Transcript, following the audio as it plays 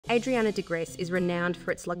ADRIANA DEGREAS is renowned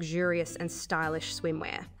for its luxurious and stylish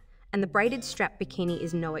swimwear, and the Braided Strap Bikini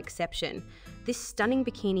is no exception. This stunning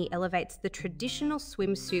bikini elevates the traditional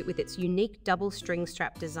swimsuit with its unique double string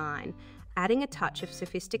strap design, adding a touch of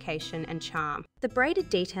sophistication and charm. The braided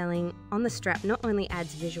detailing on the strap not only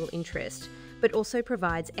adds visual interest, but also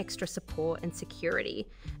provides extra support and security,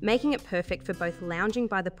 making it perfect for both lounging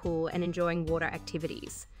by the pool and enjoying water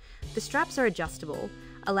activities. The straps are adjustable,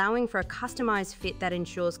 allowing for a customized fit that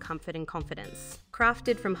ensures comfort and confidence.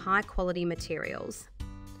 Crafted from high-quality materials,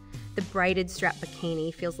 the Braided Strap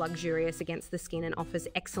Bikini feels luxurious against the skin and offers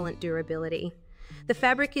excellent durability. The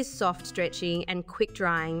fabric is soft, stretchy, and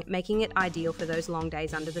quick-drying, making it ideal for those long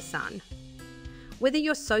days under the sun. Whether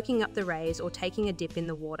you're soaking up the rays or taking a dip in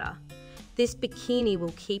the water, this bikini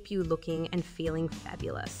will keep you looking and feeling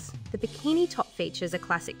fabulous. The bikini top features a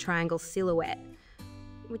classic triangle silhouette,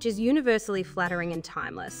 which is universally flattering and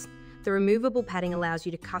timeless. The removable padding allows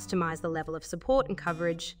you to customize the level of support and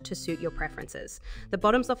coverage to suit your preferences. The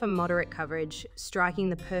bottoms offer moderate coverage, striking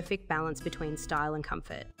the perfect balance between style and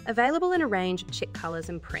comfort. Available in a range of chic colors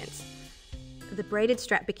and prints, the Braided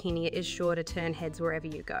Strap Bikini is sure to turn heads wherever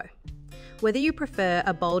you go. Whether you prefer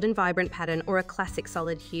a bold and vibrant pattern or a classic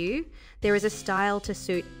solid hue, there is a style to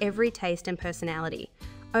suit every taste and personality.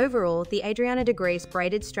 Overall, the ADRIANA DEGREAS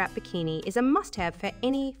Braided Strap Bikini is a must-have for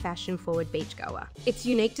any fashion-forward beachgoer. Its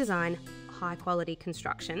unique design, high-quality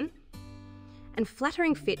construction, and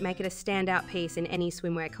flattering fit make it a standout piece in any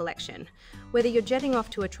swimwear collection. Whether you're jetting off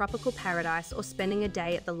to a tropical paradise or spending a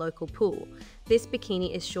day at the local pool, this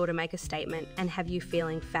bikini is sure to make a statement and have you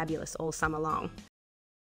feeling fabulous all summer long.